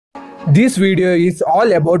This video is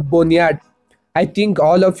all about Boneyard. I think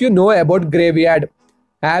all of you know about graveyard.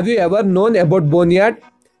 Have you ever known about Boneyard?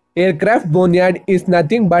 Aircraft Boneyard is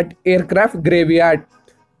nothing but aircraft graveyard,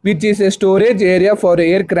 which is a storage area for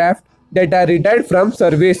aircraft that are retired from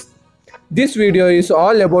service. This video is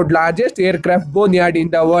all about largest aircraft boneyard in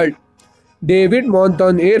the world.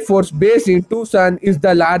 Davis-Monthan Air Force Base in Tucson is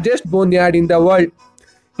the largest boneyard in the world.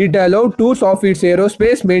 It allowed tours of its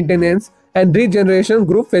aerospace maintenance and regeneration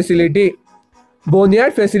group facility.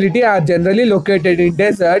 Boneyard facilities are generally located in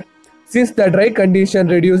desert since the dry condition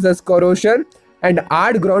reduces corrosion and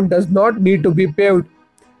hard ground does not need to be paved.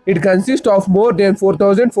 It consists of more than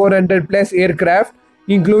 4,400 plus aircraft,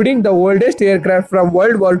 including the oldest aircraft from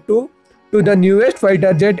World War II to the newest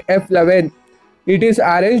fighter jet F-11. It is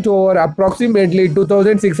arranged over approximately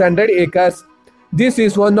 2,600 acres. This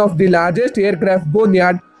is one of the largest aircraft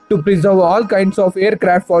boneyard to preserve all kinds of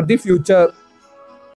aircraft for the future.